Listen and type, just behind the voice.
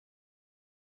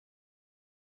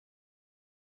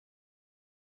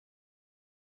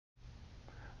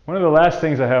One of the last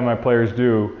things I have my players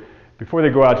do before they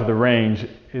go out to the range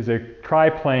is a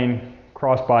triplane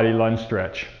crossbody lunge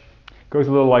stretch. It goes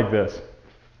a little like this.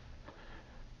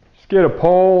 Just get a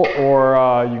pole,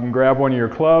 or you can grab one of your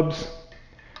clubs.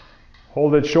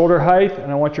 Hold it shoulder height,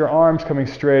 and I want your arms coming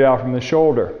straight out from the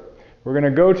shoulder. We're going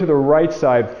to go to the right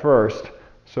side first.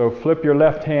 So flip your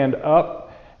left hand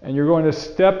up, and you're going to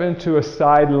step into a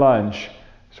side lunge,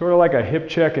 sort of like a hip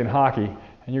check in hockey.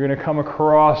 And you're going to come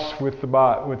across with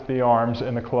the arms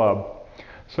and the club.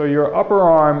 So your upper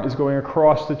arm is going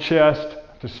across the chest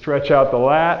to stretch out the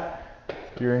lat.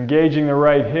 You're engaging the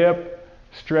right hip,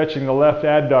 stretching the left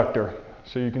adductor.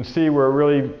 So you can see where it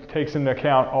really takes into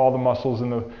account all the muscles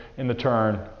in the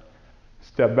turn.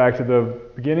 Step back to the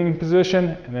beginning position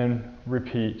and then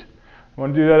repeat. You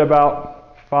want to do that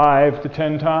about 5 to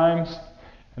 10 times,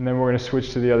 and then we're going to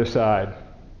switch to the other side.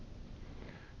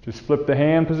 Just flip the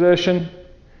hand position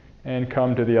and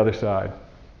come to the other side.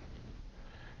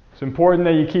 It's important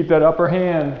that you keep that upper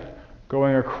hand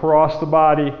going across the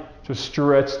body to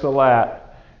stretch the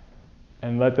lat,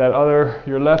 and let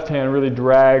your left hand really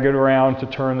drag it around to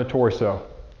turn the torso.